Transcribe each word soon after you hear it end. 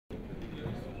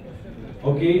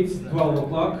Okay, it's 12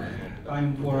 o'clock.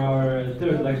 Time for our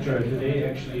third lecture today,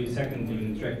 actually second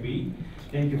in track B.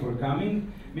 Thank you for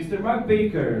coming. Mr. Mark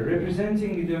Baker,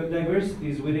 representing the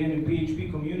diversities within the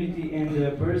PHP community and the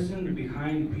person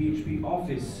behind PHP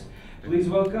Office. Please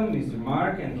welcome Mr.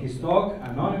 Mark and his talk,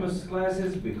 Anonymous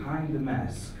Classes Behind the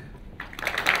Mask.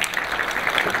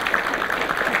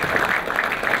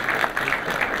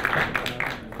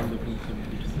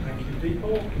 Thank you,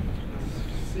 people.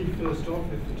 Let's see first off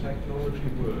if the technology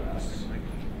works.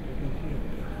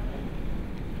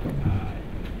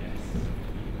 Yes.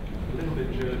 A little bit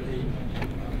jerky,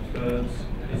 but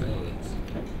it works.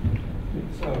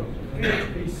 So,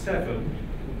 PHP 7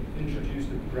 introduced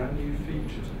a brand new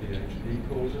feature to PHP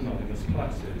called Anonymous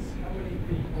Classes. How many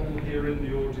people here in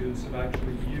the audience have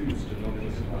actually used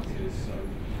Anonymous Classes? So,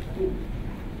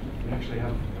 we actually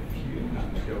have a few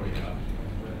hands going up.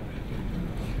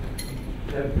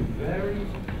 They're very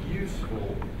useful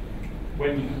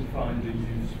when you can find a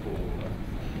use for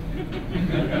them.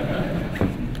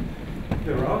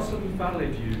 There are some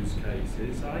valid use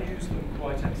cases. I use them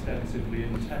quite extensively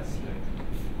in testing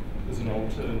as an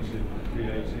alternative to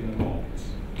creating mocks.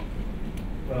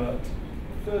 But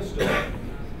first off,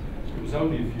 it was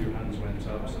only a few hands went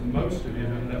up, so most of you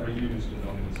have never used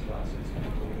anonymous classes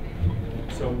before.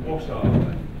 So what are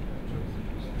they?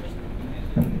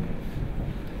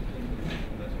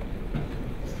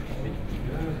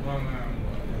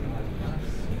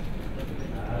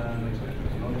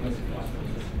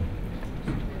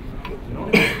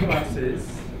 Anonymous classes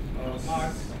are...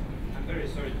 Mark, I'm very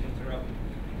sorry to interrupt.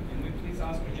 Can we please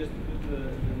ask you just to put the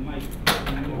mic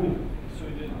so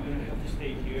you don't have to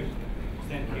stay here,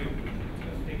 stand here.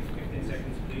 Take 15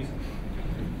 seconds, please.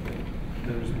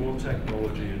 There is more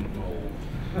technology involved.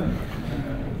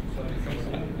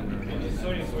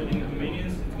 Sorry for the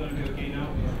inconvenience. It's going to be okay now.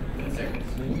 10 seconds.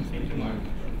 Thank you, Mark.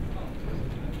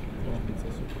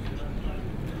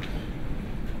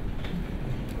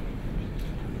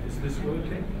 Is this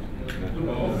working?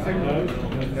 No.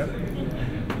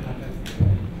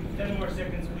 10 more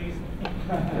seconds, please.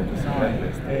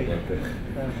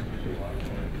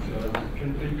 So, can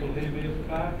people hear me at the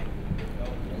back?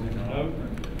 No?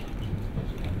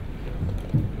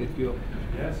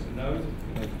 Yes? No?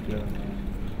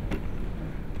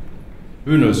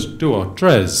 Unus, duo,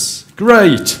 tres.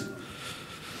 Great!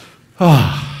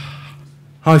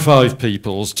 High five,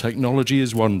 peoples. Technology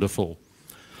is wonderful.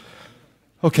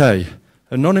 Okay,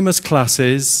 anonymous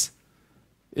classes,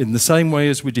 in the same way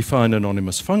as we define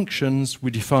anonymous functions,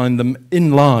 we define them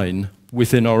in line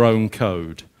within our own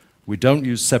code. We don't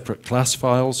use separate class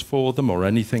files for them or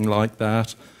anything like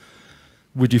that.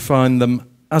 We define them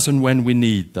as and when we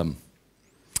need them.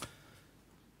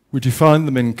 We define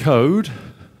them in code.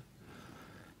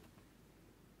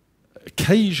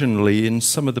 Occasionally, in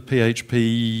some of the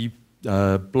PHP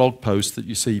blog posts that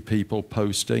you see people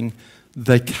posting,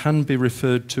 they can be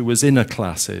referred to as inner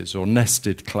classes or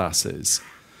nested classes.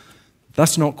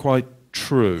 That's not quite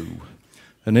true.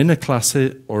 An inner class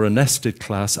or a nested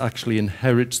class actually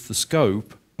inherits the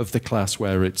scope of the class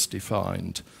where it's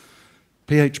defined.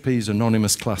 PHP's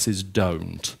anonymous classes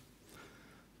don't.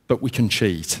 But we can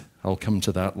cheat. I'll come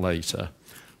to that later.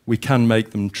 We can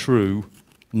make them true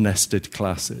nested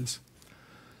classes.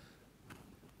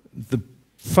 The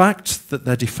fact that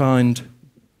they're defined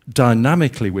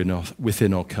dynamically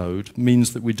within our code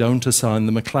means that we don't assign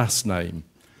them a class name.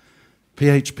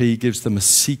 PHP gives them a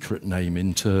secret name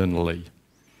internally.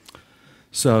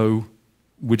 So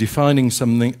we're defining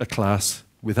something, a class,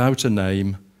 without a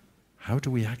name. How do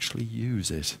we actually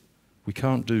use it? We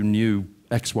can't do new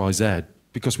XYZ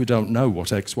because we don't know what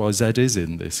XYZ is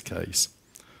in this case.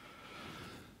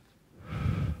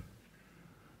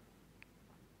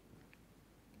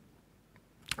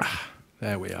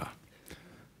 There we are.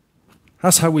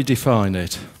 That's how we define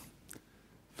it.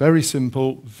 Very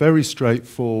simple, very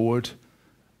straightforward.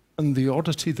 And the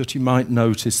oddity that you might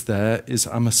notice there is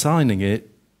I'm assigning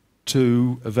it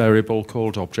to a variable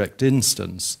called object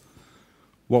instance.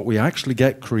 What we actually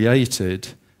get created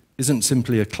isn't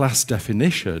simply a class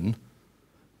definition.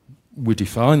 We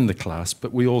define the class,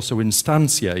 but we also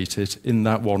instantiate it in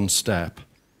that one step.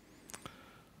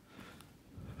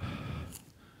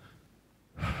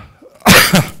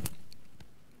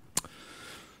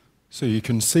 So you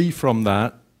can see from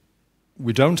that,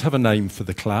 we don't have a name for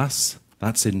the class.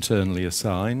 That's internally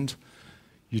assigned.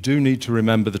 You do need to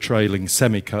remember the trailing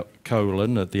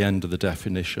semicolon at the end of the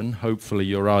definition. Hopefully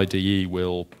your IDE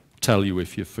will tell you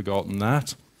if you've forgotten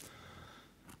that.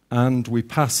 And we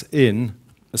pass in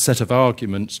a set of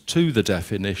arguments to the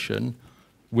definition,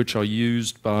 which are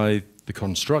used by the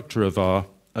constructor of our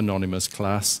anonymous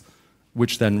class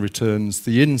which then returns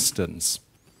the instance.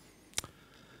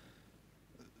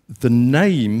 The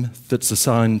name that's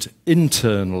assigned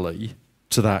internally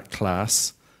to that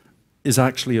class is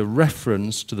actually a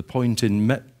reference to the point in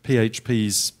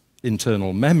PHP's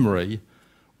internal memory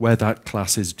where that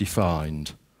class is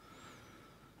defined.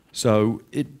 So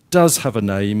it does have a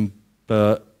name,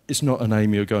 but it's not a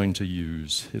name you're going to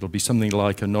use. It'll be something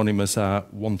like anonymous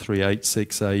at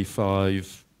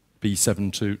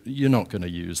 1386A5B72. You're not going to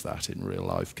use that in real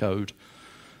life code.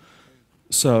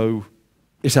 So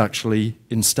it actually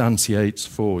instantiates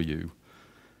for you.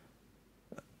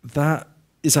 That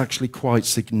is actually quite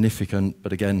significant,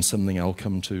 but again, something I'll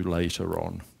come to later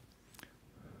on.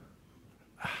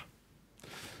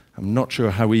 I'm not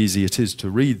sure how easy it is to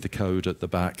read the code at the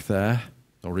back there,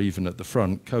 or even at the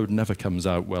front. Code never comes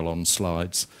out well on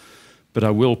slides, but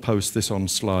I will post this on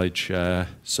SlideShare,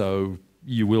 so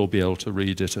you will be able to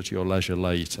read it at your leisure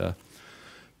later.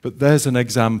 But there's an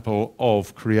example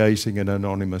of creating an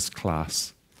anonymous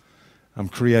class. I'm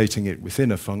creating it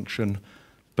within a function,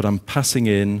 but I'm passing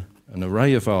in an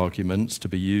array of arguments to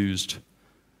be used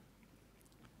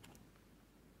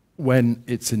when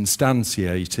it's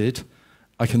instantiated.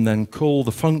 I can then call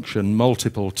the function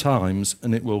multiple times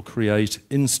and it will create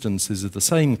instances of the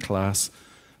same class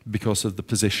because of the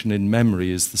position in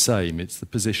memory is the same. It's the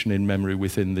position in memory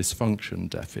within this function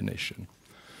definition.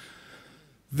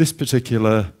 This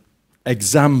particular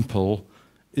example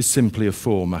is simply a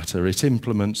formatter. It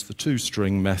implements the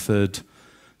toString method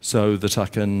so that I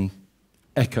can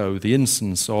echo the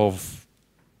instance of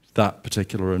that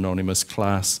particular anonymous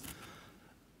class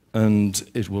and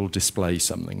it will display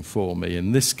something for me.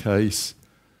 In this case,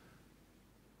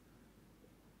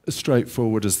 as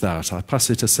straightforward as that. I pass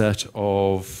it a set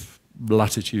of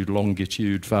latitude,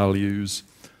 longitude values,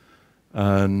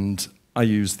 and I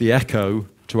use the echo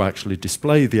to actually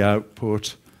display the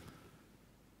output.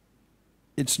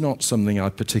 It's not something I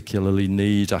particularly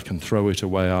need. I can throw it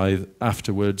away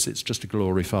afterwards. It's just a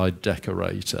glorified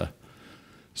decorator.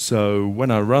 So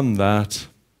when I run that,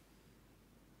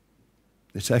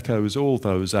 it echoes all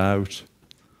those out,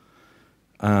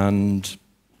 and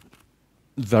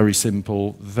very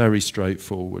simple, very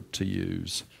straightforward to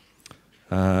use.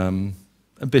 A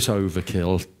bit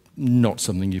overkill, not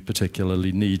something you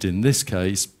particularly need in this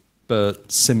case,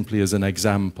 but simply as an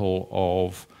example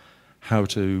of how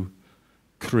to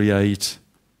create,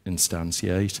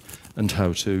 instantiate, and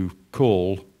how to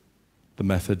call the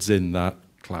methods in that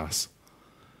class.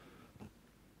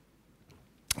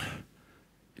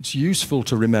 It's useful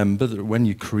to remember that when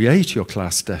you create your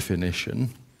class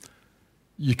definition,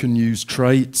 you can use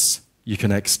traits, you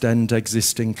can extend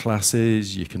existing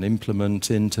classes, you can implement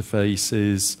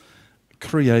interfaces,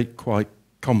 create quite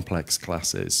complex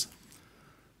classes.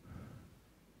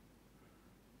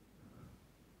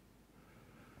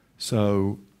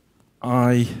 So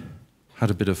I had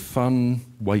a bit of fun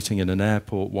waiting in an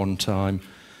airport one time,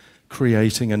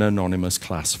 creating an anonymous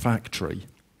class factory.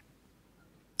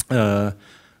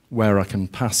 Where I can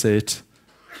pass it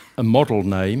a model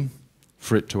name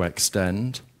for it to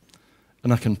extend,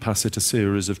 and I can pass it a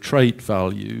series of trait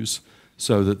values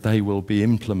so that they will be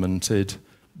implemented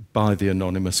by the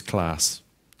anonymous class,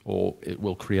 or it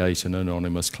will create an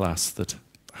anonymous class that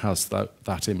has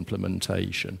that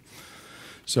implementation.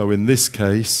 So in this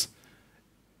case,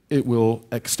 it will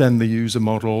extend the user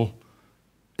model,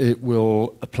 it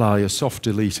will apply a soft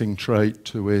deleting trait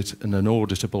to it and an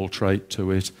auditable trait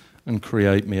to it, and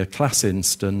create me a class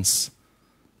instance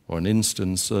or an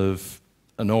instance of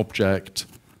an object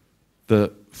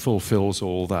that fulfills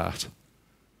all that.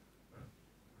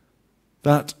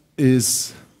 That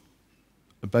is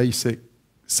a basic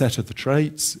set of the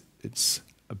traits. It's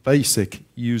a basic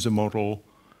user model.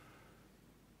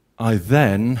 I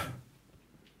then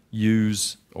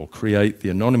use or create the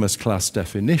anonymous class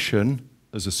definition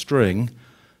as a string,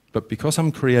 but because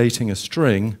I'm creating a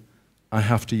string, I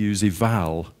have to use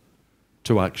eval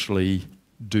to actually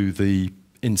do the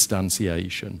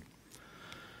instantiation.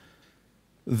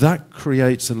 That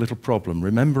creates a little problem.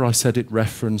 Remember I said it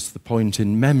referenced the point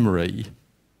in memory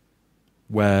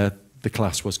where the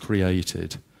class was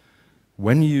created.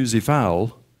 When you use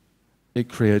eval, it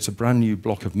creates a brand new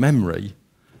block of memory,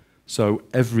 so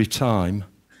every time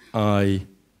I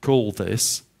call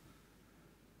this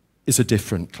is a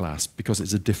different class because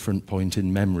it's a different point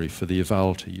in memory for the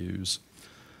eval to use.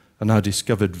 And I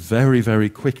discovered very, very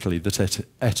quickly that it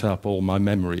ate up all my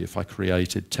memory if I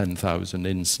created 10,000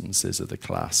 instances of the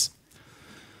class.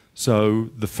 So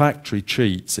the factory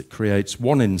cheats. It creates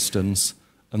one instance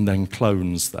and then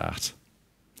clones that.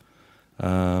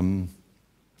 That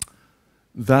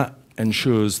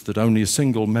ensures that only a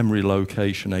single memory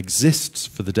location exists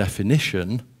for the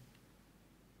definition.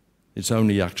 It's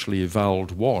only actually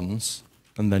evaled once,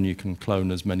 and then you can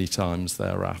clone as many times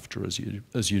thereafter as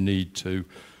you need to.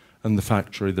 And the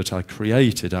factory that I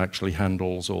created actually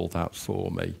handles all that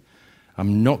for me.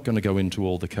 I'm not going to go into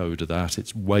all the code of that.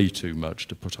 It's way too much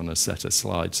to put on a set of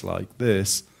slides like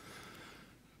this.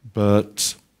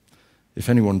 But if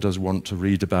anyone does want to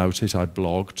read about it, I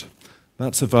blogged.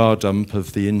 That's a var dump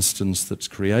of the instance that's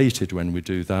created when we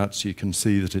do that. So you can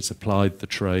see that it's applied the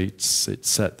traits, it's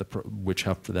set which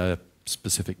have their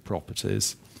specific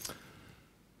properties.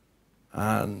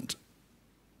 And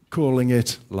calling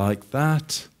it like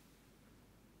that.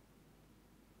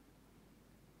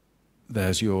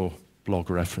 There's your blog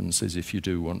references if you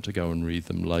do want to go and read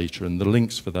them later. And the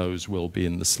links for those will be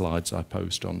in the slides I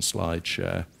post on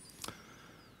SlideShare.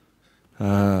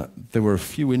 There were a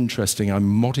few interesting, I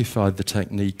modified the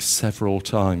technique several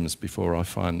times before I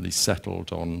finally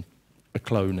settled on a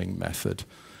cloning method.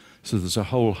 So there's a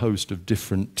whole host of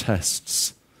different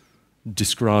tests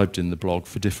described in the blog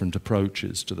for different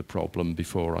approaches to the problem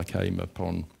before I came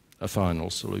upon a final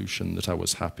solution that I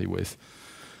was happy with.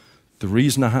 The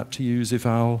reason I had to use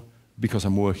eval, because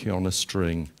I'm working on a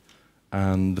string.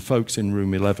 And the folks in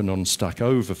room 11 on Stack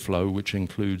Overflow, which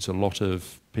includes a lot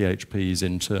of PHP's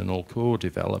internal core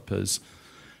developers,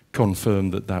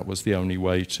 confirmed that that was the only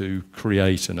way to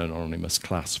create an anonymous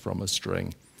class from a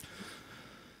string.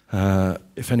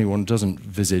 If anyone doesn't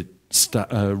visit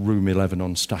room 11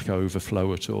 on Stack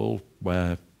Overflow at all,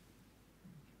 where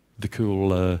the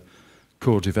cool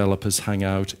core developers hang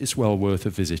out, it's well worth a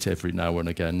visit every now and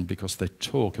again because they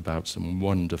talk about some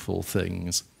wonderful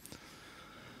things.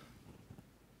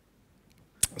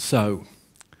 So,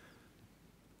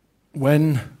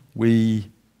 when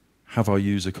we have our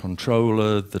user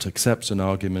controller that accepts an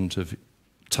argument of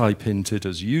type hinted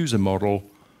as user model,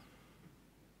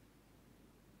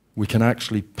 we can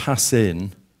actually pass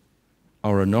in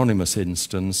our anonymous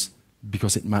instance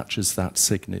because it matches that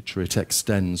signature. It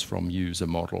extends from user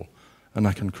model. And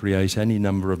I can create any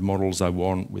number of models I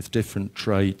want with different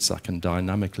traits. I can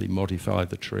dynamically modify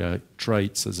the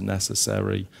traits as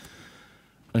necessary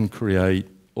and create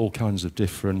all kinds of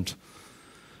different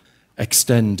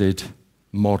extended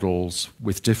models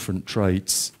with different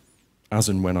traits as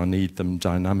and when I need them,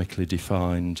 dynamically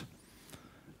defined,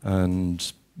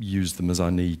 and use them as I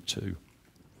need to.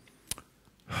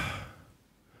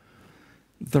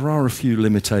 There are a few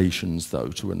limitations, though,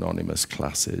 to anonymous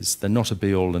classes. They're not a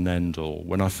be-all and end-all.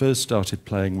 When I first started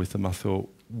playing with them, I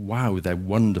thought, wow, they're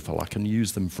wonderful. I can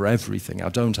use them for everything. I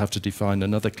don't have to define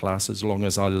another class as long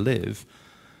as I live.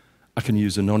 I can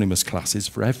use anonymous classes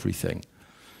for everything.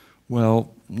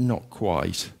 Well, not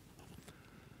quite.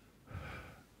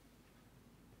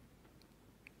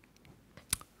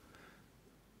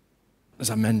 As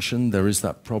I mentioned, there is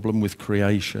that problem with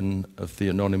creation of the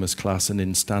anonymous class and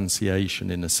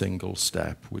instantiation in a single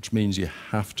step, which means you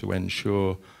have to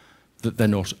ensure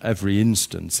that every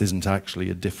instance isn't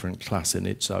actually a different class in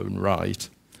its own right.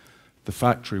 The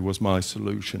factory was my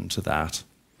solution to that.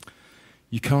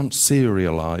 You can't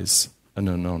serialize an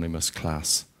anonymous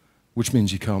class, which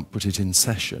means you can't put it in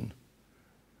session.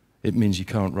 It means you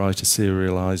can't write a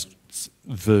serialized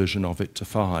version of it to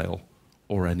file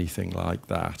or anything like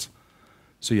that.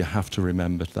 So you have to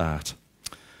remember that.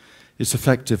 It's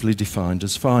effectively defined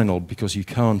as final because you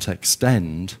can't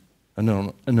extend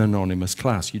an anonymous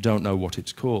class. You don't know what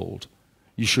it's called.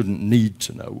 You shouldn't need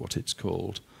to know what it's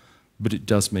called. But it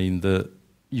does mean that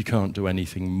you can't do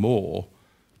anything more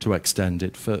to extend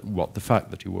it for the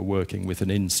fact that you were working with an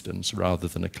instance rather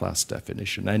than a class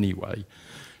definition anyway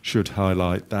should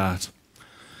highlight that.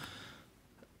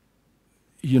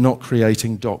 You're not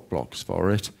creating doc blocks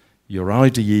for it. Your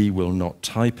IDE will not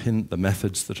type hint the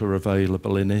methods that are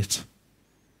available in it.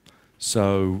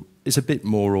 So it's a bit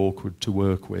more awkward to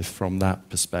work with from that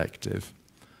perspective.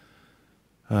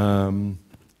 And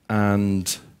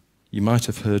you might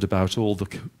have heard about all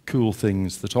the cool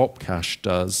things that Opcache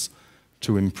does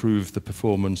to improve the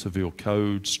performance of your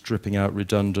code, stripping out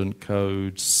redundant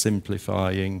code,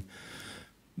 simplifying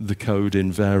the code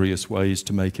in various ways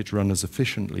to make it run as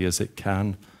efficiently as it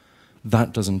can.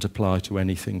 That doesn't apply to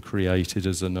anything created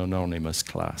as an anonymous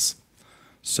class.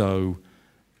 So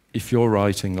if you're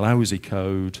writing lousy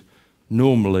code,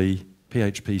 normally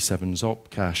PHP 7's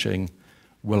opcaching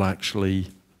will actually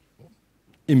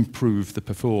improve the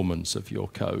performance of your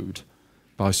code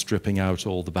by stripping out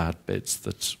all the bad bits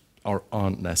that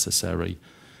aren't necessary.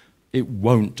 It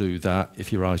won't do that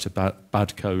if you write a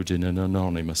bad code in an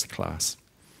anonymous class.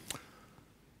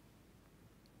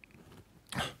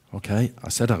 Okay, I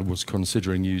said I was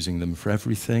considering using them for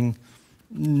everything.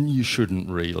 You shouldn't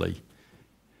really.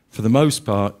 For the most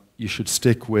part, you should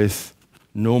stick with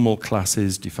normal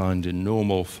classes defined in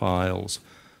normal files,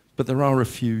 but there are a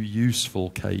few useful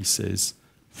cases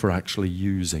for actually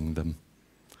using them.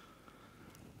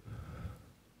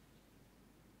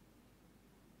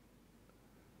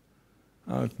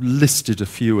 I've listed a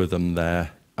few of them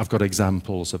there. I've got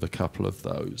examples of a couple of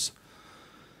those.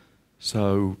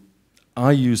 So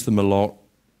I use them a lot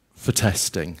for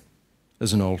testing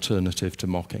as an alternative to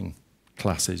mocking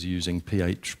classes using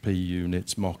PHP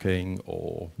units mocking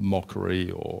or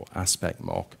mockery or aspect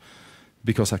mock,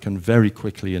 because I can very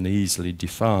quickly and easily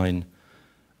define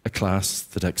a class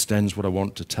that extends what I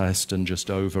want to test and just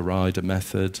override a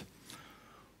method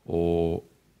or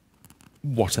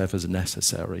whatever's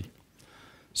necessary.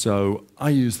 So I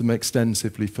use them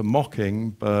extensively for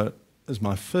mocking, but as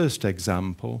my first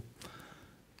example,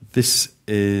 this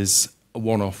is a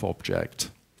one-off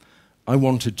object. I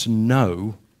wanted to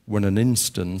know when an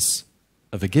instance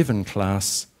of a given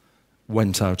class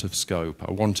went out of scope.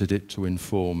 I wanted it to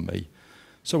inform me.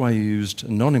 So I used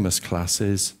anonymous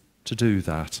classes to do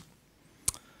that.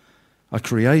 I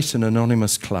create an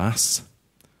anonymous class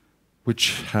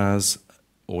which has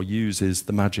or uses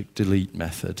the magic delete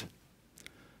method.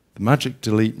 The magic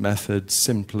delete method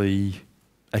simply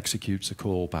executes a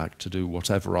callback to do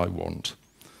whatever I want,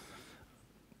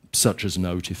 such as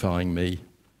notifying me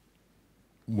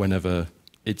whenever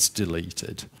it's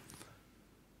deleted.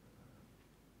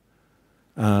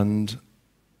 And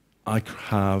I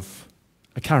have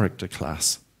a character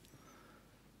class.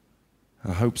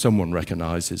 I hope someone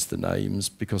recognizes the names,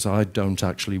 because I don't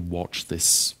actually watch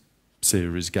this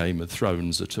series Game of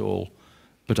Thrones at all,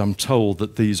 but I'm told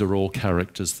that these are all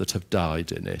characters that have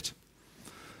died in it.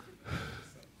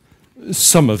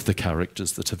 Some of the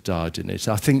characters that have died in it.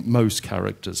 I think most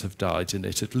characters have died in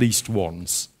it at least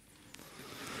once.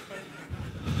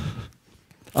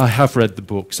 I have read the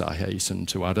books, I hasten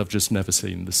to add. I've just never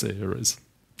seen the series.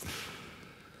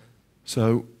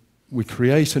 So we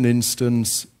create an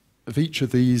instance of each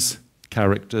of these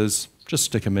characters, just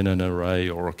stick them in an array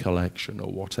or a collection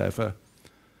or whatever.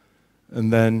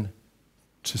 And then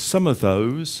to some of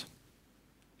those,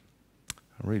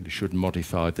 I really should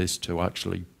modify this to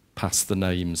actually pass the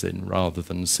names in rather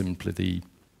than simply the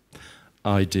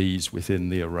IDs within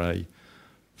the array.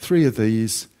 3 of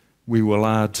these, we will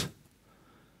add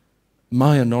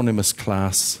my anonymous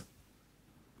class,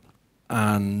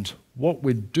 and what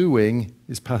we're doing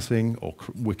is passing, or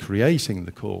we're creating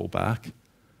the callback,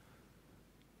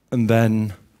 and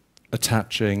then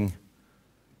attaching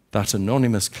that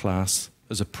anonymous class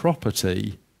as a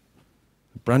property,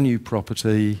 a brand new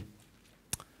property,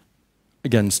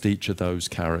 against each of those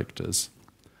characters.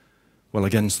 Well,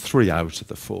 against 3 out of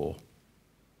the 4.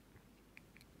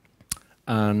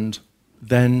 And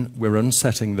then we're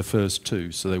unsetting the first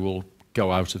 2, so they will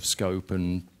go out of scope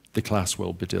and the class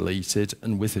will be deleted,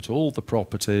 and with it all the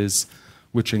properties,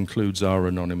 which includes our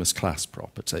anonymous class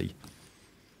property.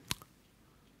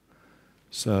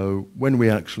 So when we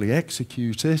actually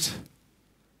execute it,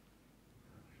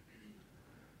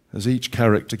 as each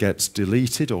character gets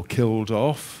deleted or killed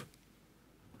off,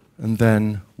 and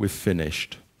then we've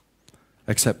finished.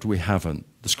 Except we haven't.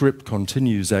 The script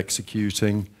continues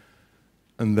executing,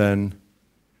 and then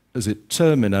as it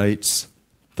terminates,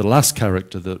 the last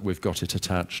character that we've got it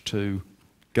attached to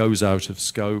goes out of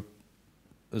scope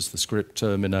as the script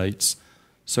terminates,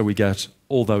 so we get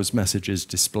all those messages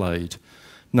displayed.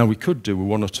 Now we could do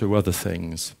 1 or 2 other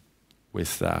things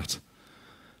with that,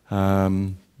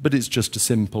 but it's just a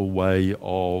simple way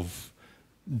of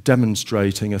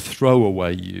demonstrating a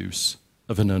throwaway use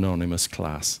of an anonymous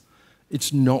class.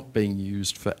 It's not being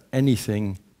used for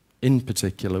anything in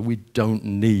particular. We don't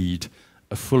need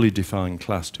a fully defined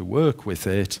class to work with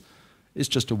it. It's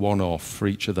just a one-off for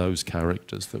each of those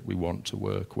characters that we want to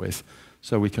work with.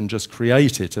 So we can just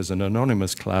create it as an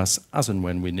anonymous class as and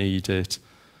when we need it,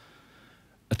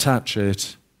 attach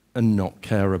it, and not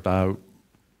care about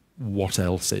what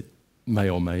else it may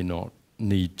or may not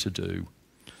need to do.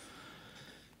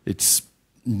 It's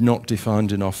not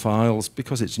defined in our files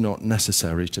because it's not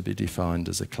necessary to be defined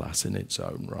as a class in its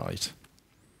own right.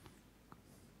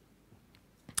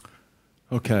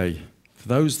 Okay, for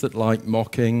those that like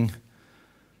mocking,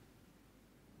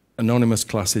 anonymous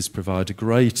classes provide a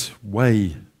great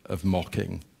way of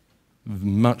mocking,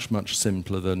 much, much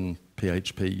simpler than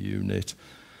PHP unit.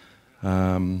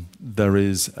 There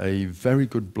is a very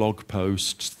good blog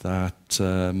post that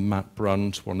Matt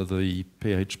Brunt, one of the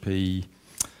PHP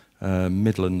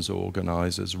Midlands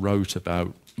organisers, wrote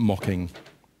about mocking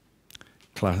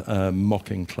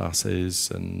mocking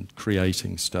classes and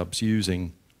creating stubs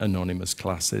using anonymous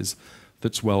classes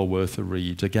that's well worth a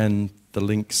read. Again, the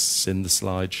link's in the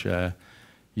slide share.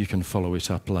 You can follow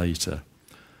it up later.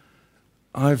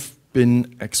 I've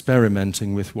been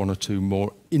experimenting with one or two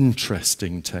more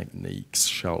interesting techniques,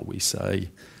 shall we say.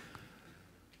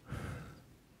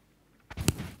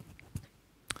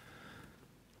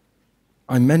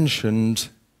 I mentioned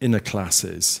inner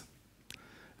classes.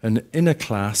 An inner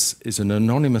class is an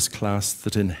anonymous class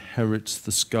that inherits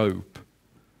the scope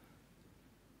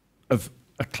of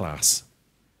a class.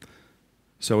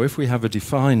 So if we have a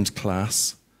defined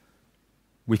class,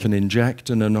 we can inject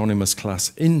an anonymous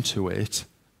class into it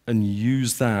and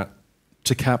use that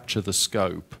to capture the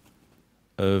scope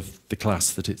of the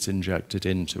class that it's injected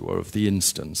into, or of the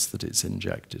instance that it's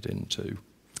injected into.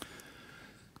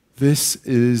 This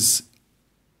is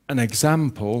an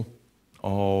example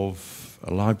of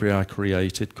a library I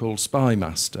created called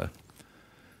SpyMaster.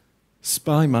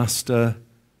 SpyMaster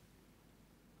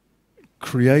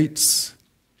creates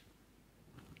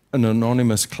an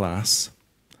anonymous class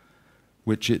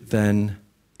which it then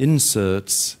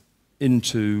inserts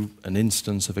into an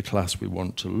instance of a class we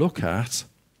want to look at,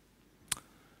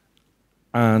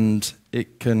 and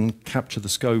it can capture the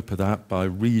scope of that by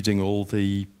reading all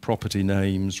the property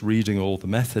names, reading all the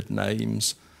method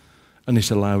names, and it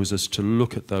allows us to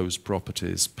look at those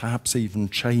properties, perhaps even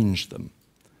change them.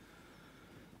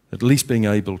 At least being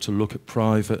able to look at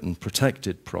private and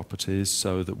protected properties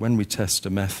so that when we test a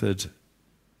method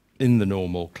in the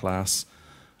normal class,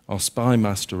 our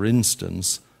SpyMaster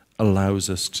instance allows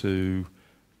us to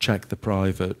check the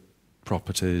private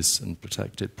properties and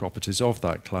protected properties of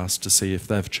that class to see if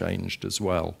they've changed as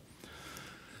well.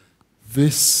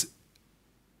 This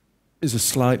is a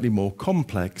slightly more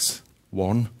complex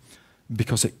one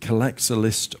because it collects a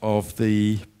list of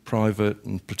the private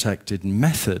and protected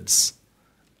methods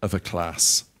of a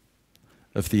class,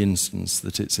 of the instance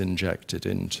that it's injected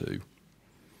into.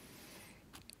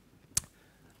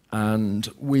 And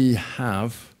we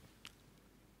have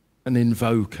an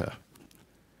invoker.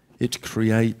 It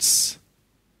creates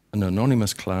an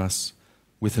anonymous class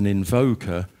with an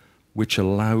invoker which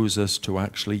allows us to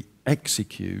actually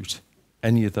execute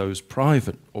any of those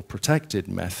private or protected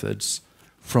methods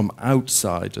from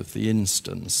outside of the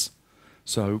instance.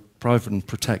 So private and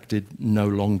protected no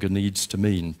longer needs to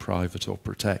mean private or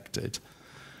protected.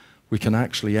 We can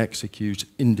actually execute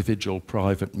individual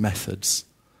private methods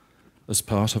as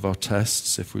part of our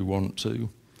tests if we want to.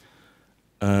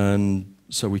 And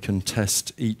so we can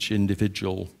test each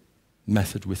individual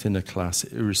method within a class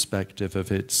irrespective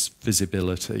of its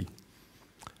visibility.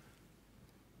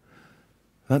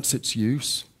 That's its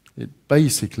use. It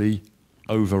basically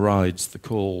overrides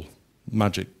the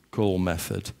magic call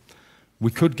method.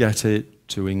 We could get it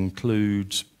to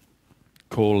include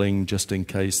calling just in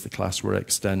case the class we're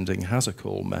extending has a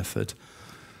call method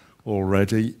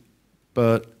already,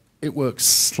 but it works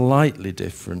slightly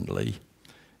differently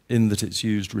in that it's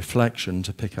used reflection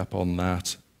to pick up on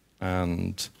that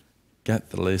and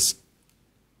get the list,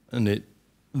 and it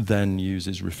then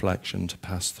uses reflection to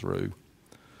pass through.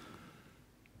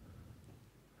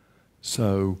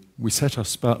 So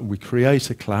we create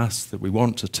a class that we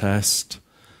want to test.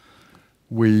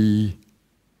 We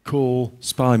call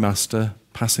SpyMaster,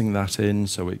 passing that in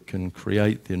so it can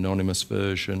create the anonymous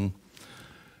version.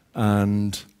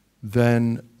 And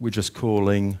then we're just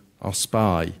calling our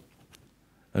spy.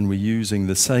 And we're using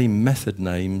the same method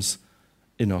names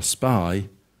in our spy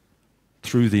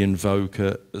through the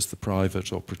invoker as the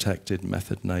private or protected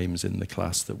method names in the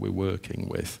class that we're working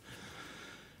with.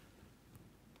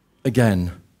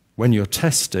 Again, when you're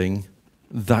testing,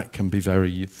 that can be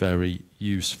very, very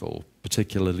useful,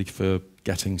 particularly for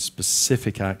getting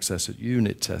specific access at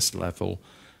unit test level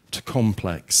to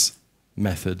complex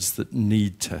methods that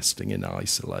need testing in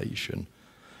isolation.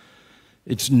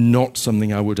 It's not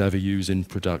something I would ever use in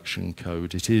production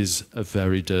code. It is a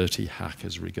very dirty hack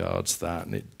as regards that,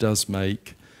 and it does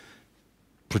make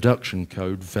production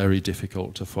code very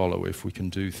difficult to follow if we can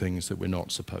do things that we're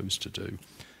not supposed to do.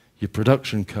 Your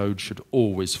production code should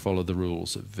always follow the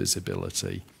rules of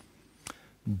visibility.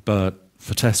 But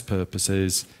for test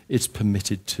purposes, it's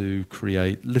permitted to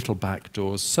create little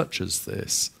backdoors such as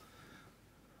this.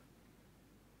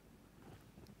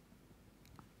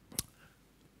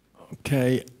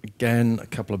 Okay, again, a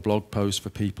couple of blog posts for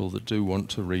people that do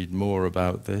want to read more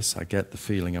about this. I get the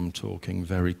feeling I'm talking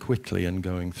very quickly and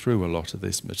going through a lot of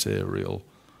this material.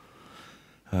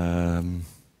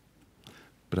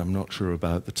 But I'm not sure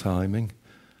about the timing.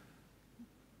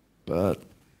 But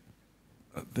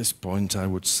At this point, I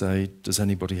would say, does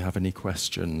anybody have any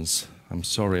questions? I'm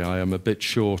sorry, I am a bit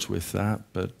short with that,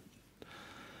 but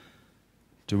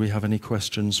do we have any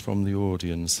questions from the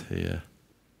audience here?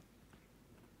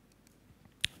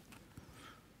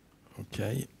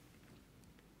 Okay.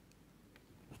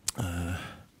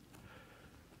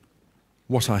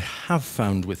 What I have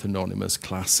found with anonymous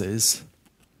classes,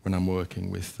 when I'm working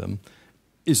with them,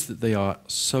 is that they are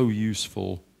so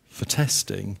useful for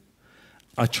testing.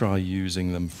 I try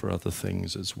using them for other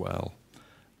things as well.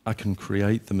 I can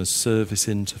create them as service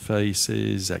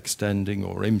interfaces, extending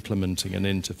or implementing an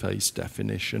interface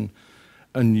definition,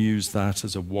 and use that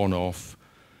as a one-off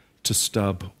to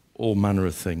stub all manner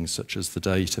of things, such as the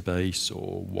database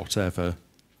or whatever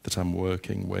that I'm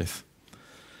working with.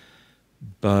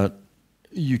 But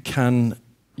you can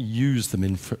use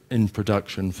them in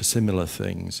production for similar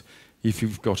things. If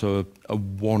you've got a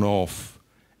one-off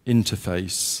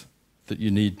interface that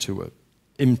you need to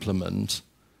implement,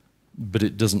 but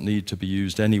it doesn't need to be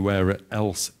used anywhere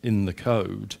else in the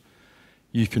code,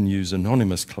 you can use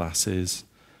anonymous classes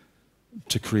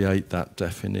to create that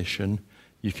definition.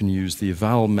 You can use the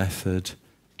eval method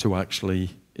to actually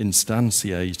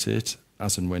instantiate it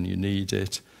as and when you need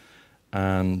it,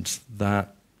 and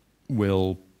that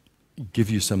will give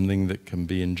you something that can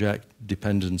be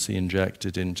dependency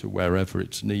injected into wherever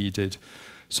it's needed,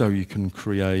 so you can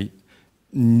create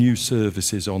new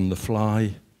services on the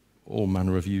fly, all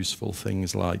manner of useful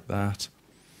things like that,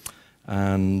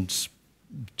 and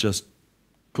just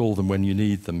call them when you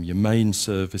need them. Your main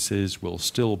services will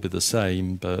still be the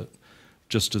same, but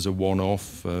just as a one-off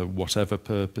for whatever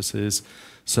purposes,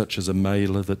 such as a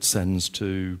mailer that sends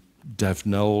to dev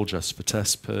null just for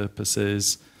test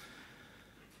purposes,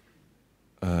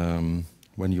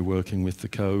 when you're working with the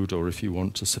code, or if you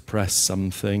want to suppress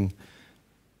something,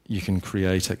 you can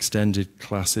create extended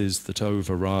classes that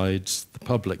overrides the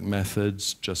public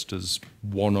methods just as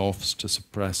one-offs to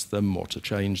suppress them or to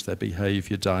change their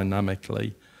behavior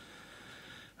dynamically.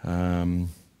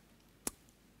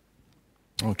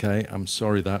 Okay, I'm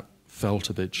sorry that felt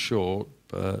a bit short,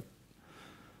 but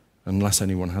unless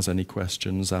anyone has any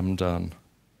questions, I'm done.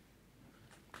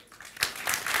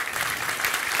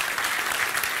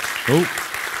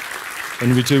 Oh,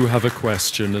 and we do have a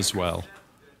question as well.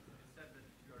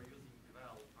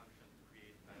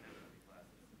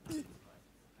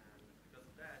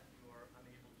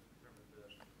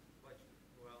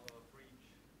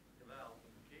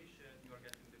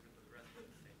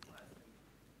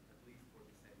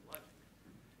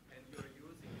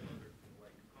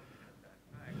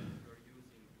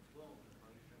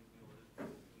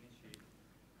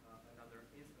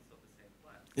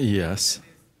 Yes.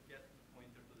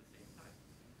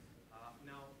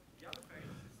 Now, the other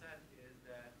question you said is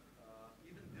that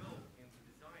even though in the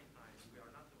design time we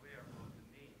are not aware of the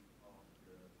name of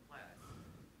the class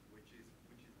which is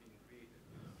being created,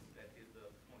 that is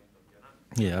the point of the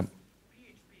anonymous. Yeah.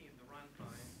 PHP in the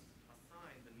runtime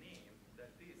assign the name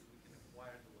that this we can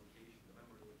acquire the location, the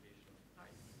memory location of the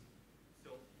type.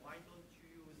 So why don't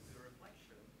you use the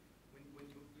reflection when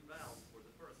you eval for the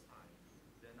first time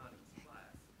the anonymous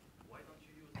class? Why don't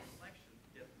you use the reflection to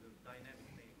get the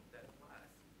dynamic name of that class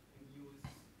and use,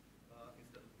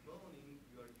 instead of cloning,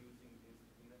 you are using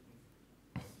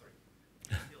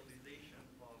initialization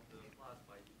of the class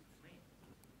by its name?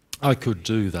 I could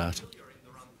do that.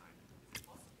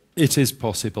 It is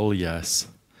possible, yes.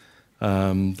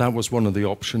 That was one of the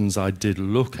options I did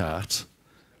look at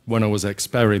when I was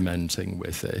experimenting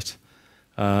with it.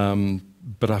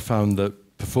 But I found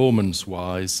that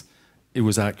performance-wise, it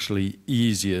was actually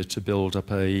easier to build up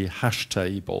a hash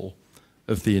table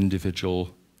of the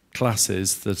individual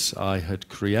classes that I had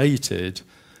created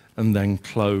and then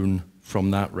clone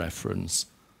from that reference.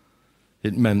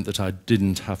 It meant that I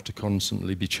didn't have to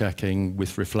constantly be checking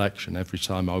with reflection every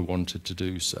time I wanted to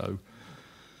do so.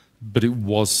 But it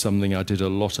was something I did a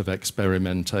lot of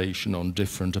experimentation on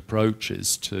different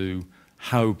approaches to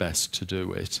how best to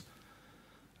do it.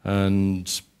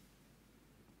 And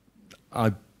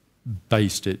I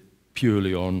based it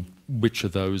purely on which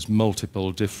of those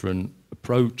multiple different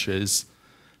approaches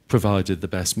provided the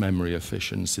best memory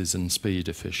efficiencies and speed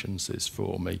efficiencies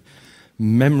for me.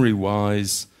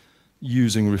 Memory-wise,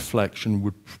 using reflection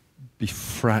would be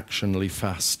fractionally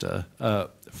faster,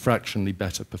 fractionally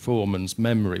better performance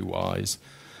memory-wise,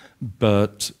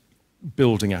 but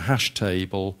building a hash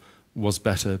table was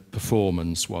better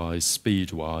performance-wise,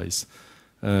 speed-wise.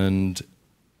 And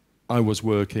I was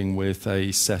working with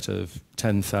a set of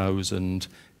 10,000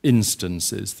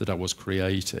 instances that I was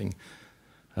creating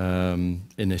in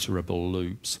iterable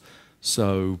loops.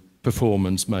 So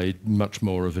performance made much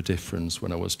more of a difference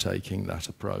when I was taking that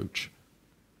approach.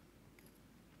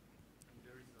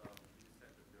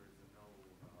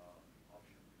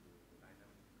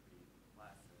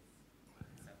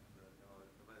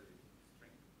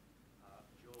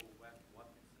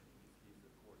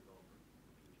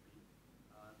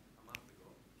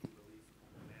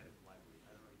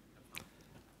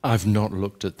 I've not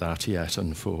looked at that yet,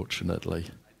 unfortunately.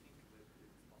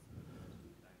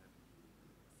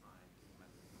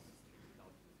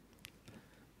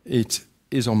 It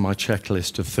is on my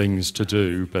checklist of things to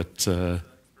do, but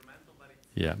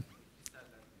yeah.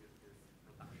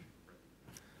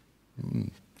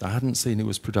 I hadn't seen it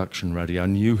was production ready. I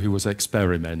knew he was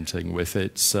experimenting with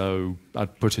it, so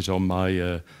I'd put it on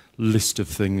my list of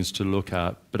things to look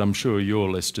at, but I'm sure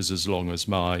your list is as long as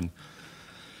mine.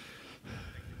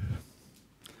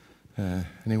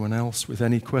 Anyone else with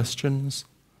any questions?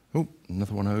 Oh,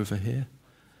 another one over here.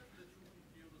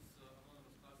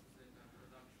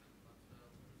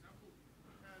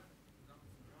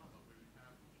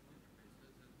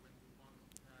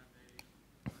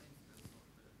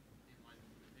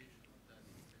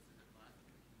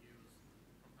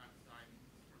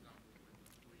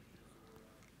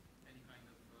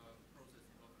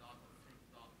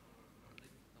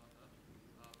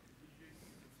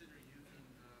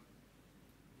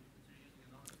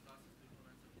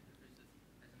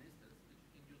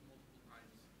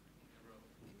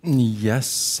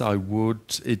 Yes, I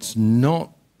would. It's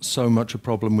not so much a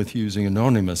problem with using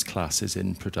anonymous classes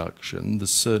in production.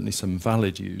 There's certainly some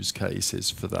valid use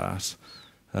cases for that.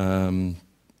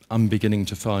 I'm beginning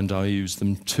to find I use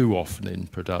them too often in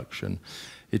production.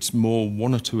 It's more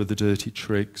one or two of the dirty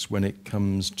tricks when it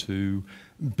comes to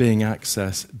being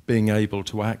able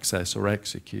to access or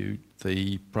execute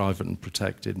the private and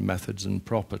protected methods and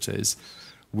properties,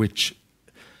 which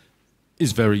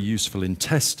is very useful in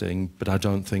testing, but I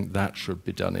don't think that should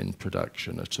be done in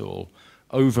production at all.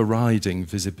 Overriding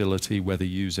visibility, whether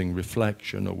using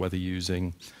reflection or whether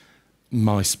using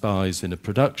my spies in a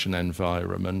production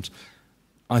environment,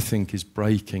 I think is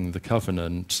breaking the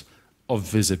covenant of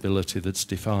visibility that's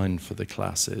defined for the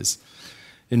classes.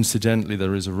 Incidentally,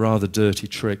 there is a rather dirty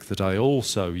trick that I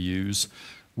also use,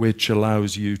 which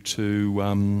allows you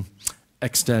to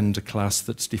extend a class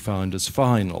that's defined as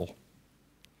final.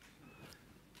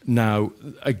 Now,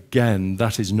 again,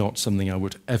 that is not something I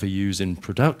would ever use in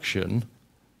production.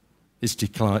 It's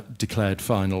declared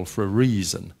final for a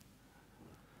reason.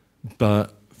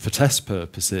 But for test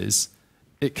purposes,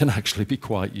 it can actually be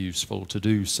quite useful to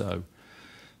do so.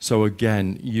 So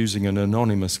again, using an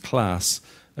anonymous class,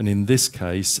 and in this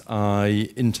case, I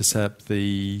intercept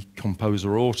the composer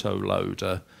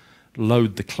autoloader,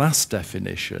 load the class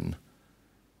definition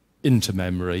into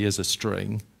memory as a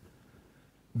string,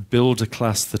 build a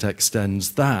class that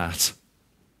extends that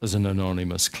as an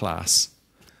anonymous class.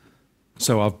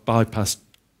 So I've bypassed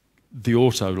the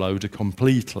autoloader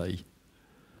completely.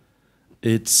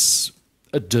 It's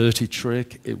a dirty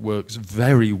trick, it works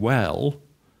very well,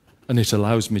 and it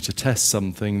allows me to test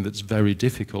something that's very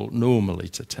difficult normally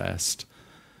to test.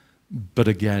 But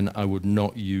again, I would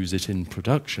not use it in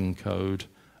production code,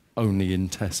 only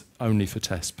for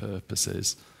test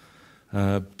purposes.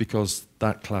 Because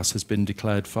that class has been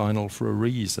declared final for a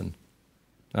reason.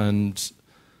 And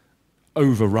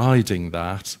overriding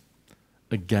that,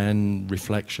 again,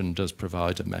 reflection does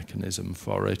provide a mechanism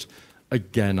for it.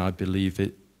 Again, I believe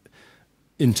it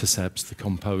intercepts the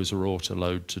composer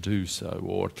autoload to do so,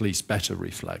 or at least better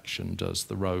reflection does,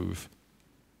 the Rove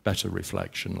better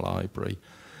reflection library.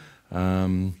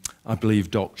 I believe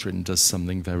Doctrine does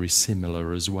something very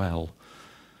similar as well.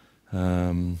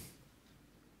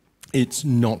 It's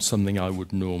not something I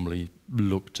would normally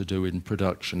look to do in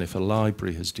production. If a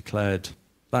library has declared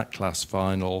that class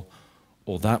final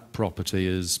or that property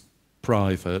as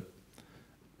private,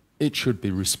 it should be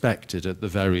respected at the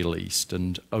very least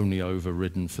and only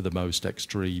overridden for the most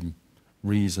extreme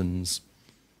reasons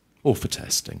or for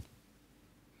testing.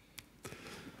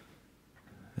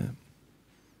 Yeah.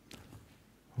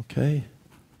 Okay.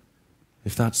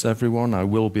 If that's everyone, I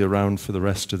will be around for the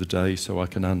rest of the day so I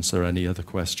can answer any other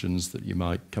questions that you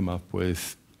might come up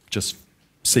with. Just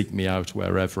seek me out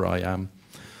wherever I am.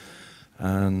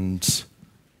 And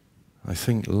I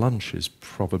think lunch is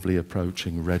probably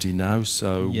approaching ready now,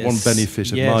 so yes. One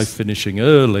benefit of my finishing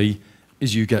early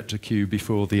is you get to queue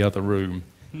before the other room.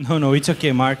 No, it's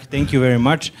okay, Mark. Thank you very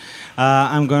much.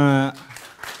 I'm gonna...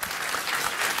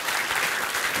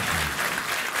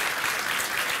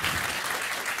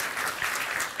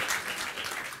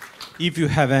 If you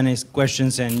have any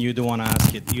questions and you don't want to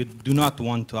ask it, you do not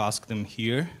want to ask them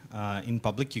here, in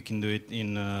public. You can do it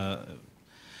in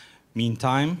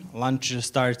meantime. Lunch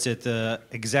starts at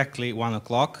exactly 1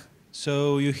 o'clock,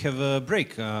 so you have a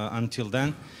break until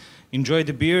then. Enjoy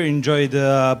the beer, enjoy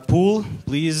the pool.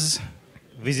 Please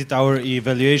visit our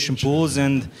evaluation pools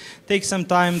and take some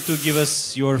time to give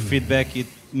us your feedback. It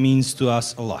means to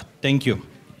us a lot. Thank you.